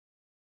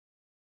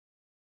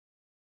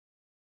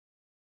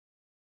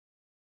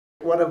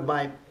one of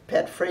my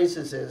pet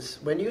phrases is,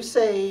 when you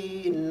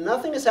say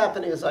nothing is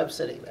happening as I'm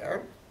sitting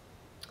there,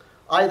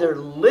 either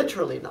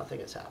literally nothing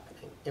is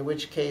happening, in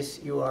which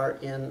case you are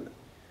in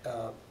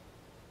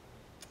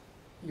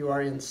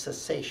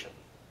cessation.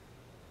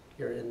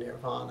 You're in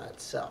Nirvana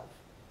itself.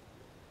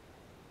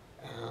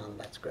 And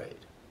that's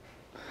great.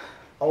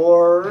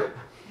 Or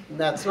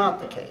that's not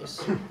the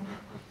case,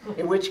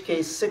 in which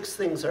case 6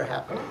 things are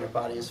happening. Your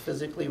body is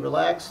physically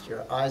relaxed,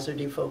 your eyes are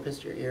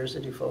defocused, your ears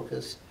are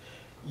defocused,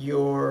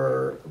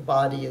 your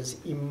body is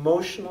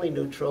emotionally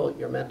neutral,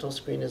 your mental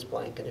screen is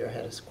blank, and your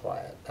head is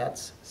quiet.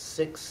 That's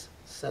 6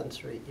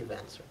 sensory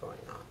events are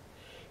going on.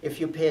 If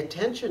you pay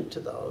attention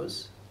to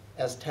those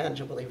as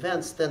tangible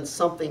events, then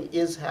something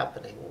is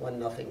happening when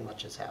nothing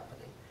much is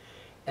happening.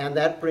 And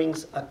that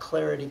brings a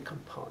clarity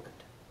component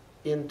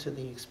into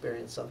the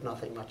experience of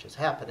nothing much is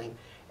happening.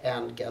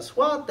 And guess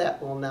what?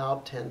 That will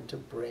now tend to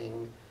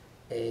bring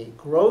a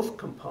growth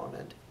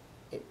component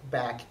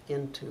back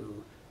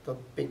into the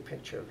big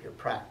picture of your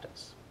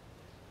practice.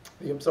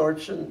 The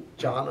absorption,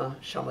 jhana,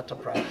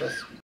 shamatha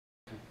practice,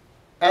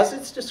 as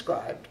it's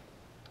described,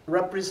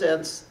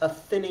 represents a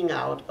thinning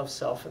out of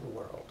self and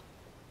world.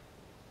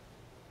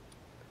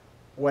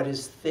 What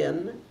is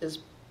thin is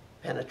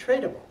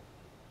penetratable.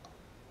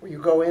 You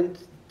go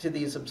into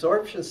these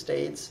absorption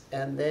states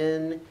and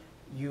then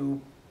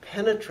you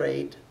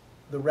penetrate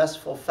the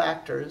restful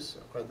factors,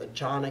 or the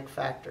jhanic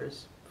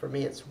factors. For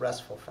me, it's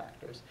restful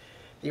factors.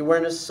 The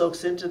awareness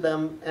soaks into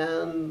them,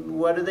 and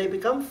what do they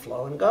become?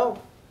 Flow and go.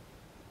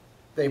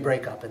 They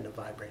break up into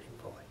vibrating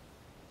void.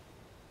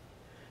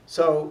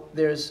 So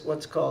there's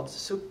what's called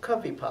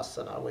sukha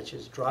vipassana, which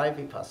is dry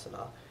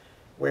vipassana,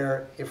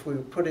 where if we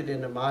put it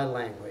into my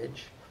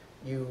language,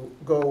 you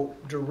go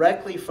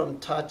directly from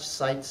touch,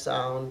 sight,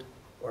 sound,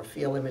 or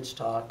feel, image,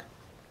 talk.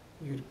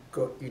 You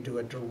do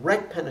a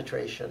direct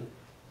penetration,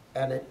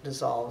 and it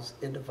dissolves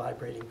into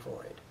vibrating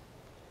void.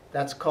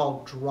 That's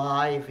called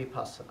dry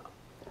vipassana.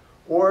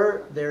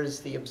 Or there's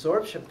the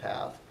absorption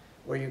path,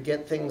 where you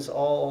get things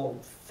all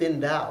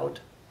thinned out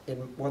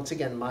in, once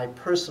again, my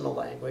personal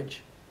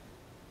language.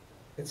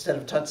 Instead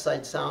of touch,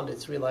 sight, sound,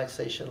 it's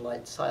relaxation,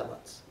 light,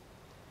 silence.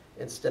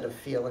 Instead of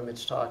feel,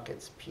 image, talk,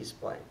 it's peace,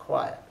 blank,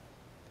 quiet.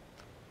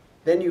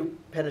 Then you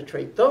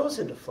penetrate those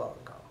into flow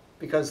and go,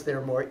 because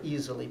they're more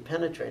easily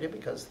penetrated,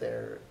 because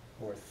they're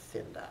more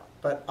thinned out.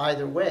 But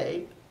either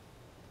way,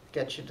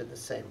 gets you to the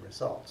same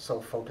result.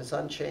 So focus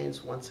on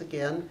change, once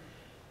again,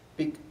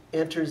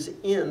 enters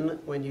in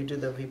when you do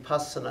the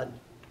vipassana,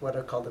 what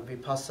are called the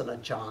vipassana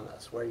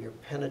jhanas, where you're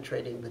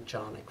penetrating the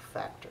jhanic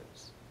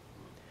factors.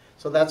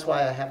 So that's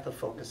why I have to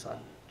focus on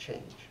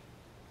change.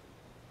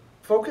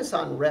 Focus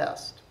on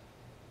rest,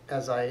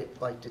 as I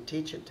like to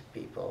teach it to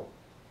people.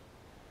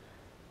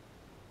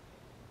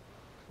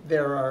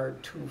 There are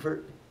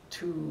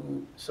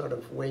two sort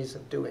of ways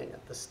of doing it.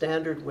 The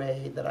standard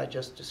way that I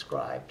just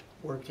described,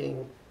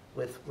 working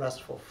with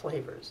restful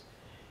flavors.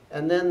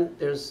 And then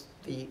there's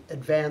the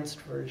advanced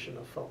version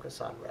of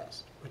focus on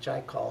rest, which I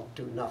call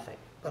do nothing.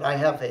 But I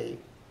have a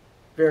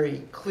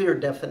very clear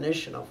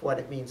definition of what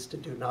it means to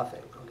do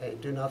nothing. Okay,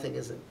 do nothing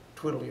isn't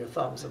twiddle your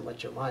thumbs and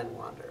let your mind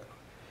wander.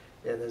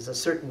 Yeah, there's a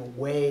certain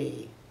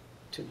way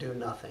to do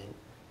nothing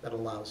that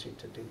allows you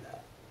to do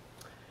that,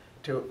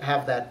 to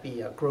have that be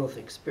a growth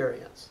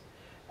experience.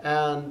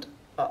 And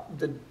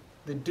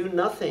the do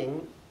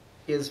nothing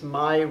is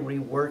my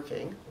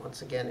reworking,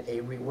 once again, a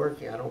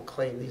reworking. I don't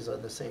claim these are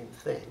the same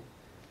thing.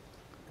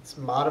 It's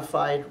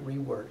modified,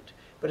 reworked.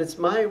 But it's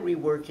my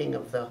reworking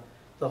of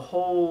the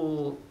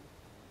whole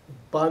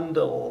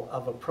bundle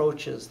of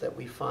approaches that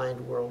we find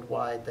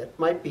worldwide that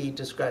might be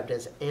described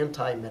as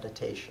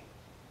anti-meditation.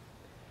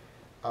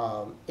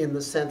 In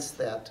the sense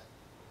that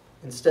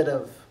instead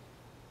of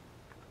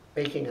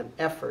making an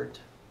effort,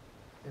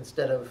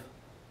 instead of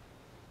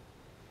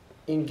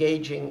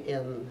engaging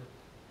in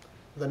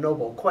the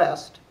noble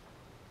quest,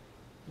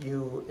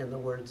 you, in the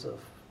words of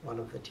one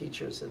of the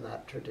teachers in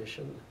that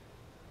tradition,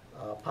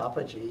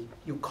 Papaji,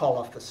 you call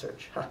off the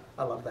search.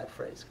 I love that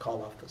phrase,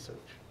 call off the search.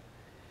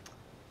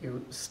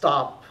 You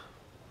stop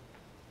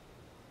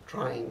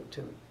trying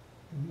to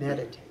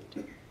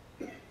meditate,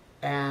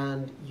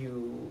 and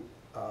you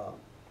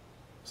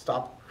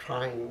stop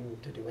trying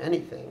to do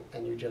anything,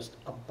 and you just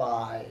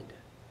abide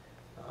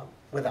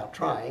without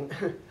trying.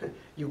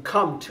 You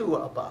come to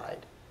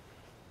abide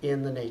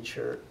in the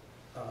nature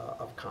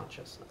of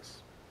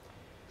consciousness.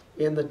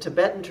 In the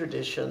Tibetan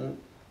tradition,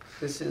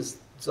 this is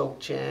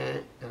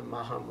Dzogchen and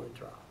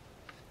Mahamudra.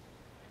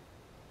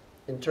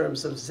 In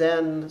terms of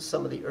Zen,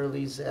 some of the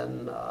early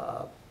Zen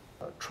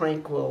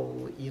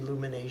tranquil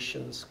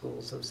illumination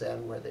schools of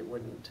Zen where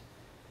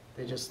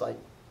they just like,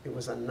 it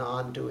was a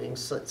non-doing,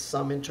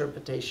 some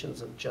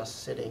interpretations of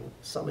just sitting,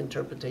 some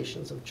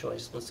interpretations of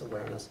choiceless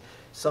awareness,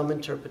 some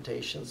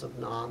interpretations of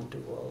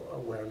non-dual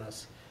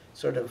awareness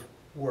sort of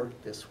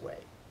worked this way.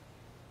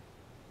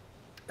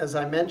 As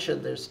I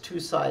mentioned, there's 2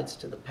 sides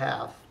to the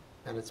path,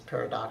 and it's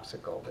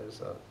paradoxical.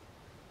 There's a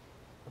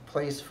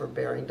place for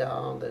bearing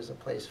down, there's a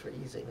place for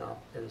easing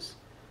up, there's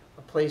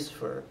a place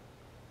for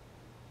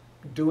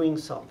doing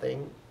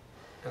something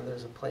and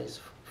there's a place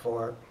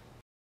for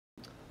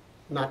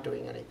not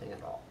doing anything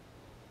at all.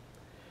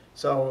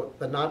 So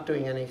the not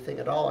doing anything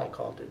at all I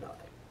call do nothing.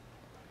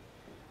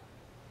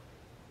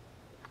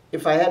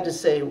 If I had to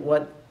say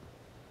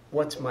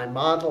what's my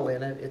model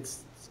in it,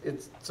 it's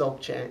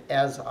Dzogchen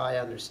as I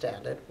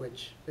understand it,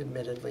 which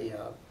admittedly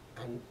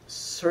I'm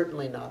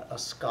certainly not a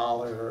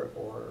scholar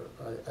or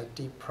a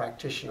deep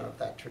practitioner of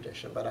that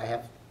tradition, but I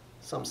have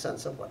some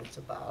sense of what it's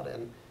about,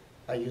 and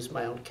I use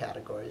my own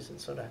categories and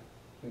sort of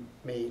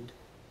made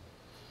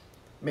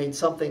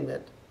something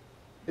that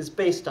is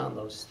based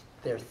on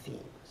their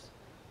themes.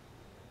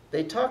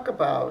 They talk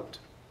about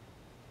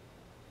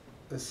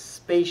the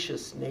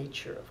spacious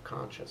nature of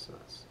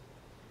consciousness,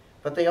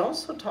 but they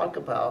also talk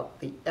about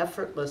the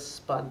effortless,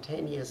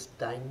 spontaneous,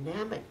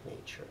 dynamic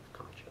nature of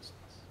consciousness.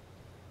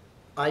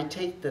 I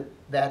take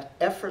that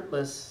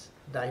effortless,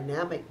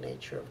 dynamic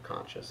nature of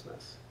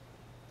consciousness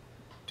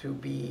to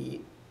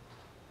be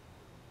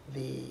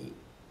the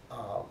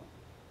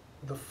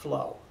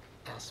flow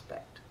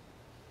aspect.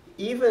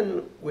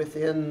 Even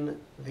within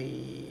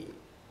the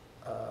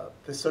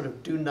sort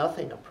of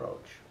do-nothing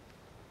approach,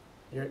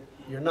 you're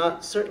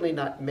certainly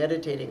not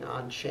meditating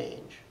on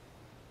change.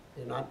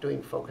 You're not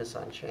doing focus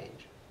on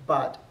change.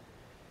 But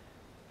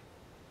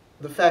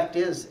the fact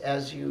is,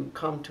 as you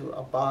come to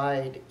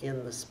abide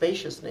in the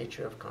spacious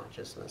nature of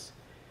consciousness,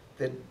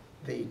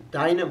 the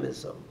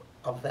dynamism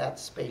of that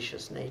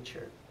spacious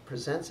nature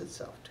presents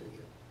itself to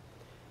you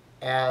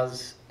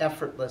as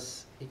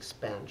effortless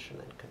expansion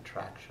and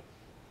contraction.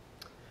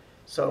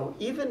 So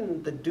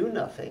even the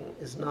do-nothing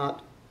is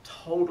not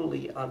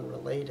totally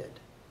unrelated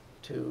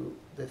to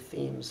the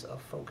themes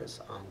of focus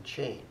on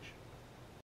change.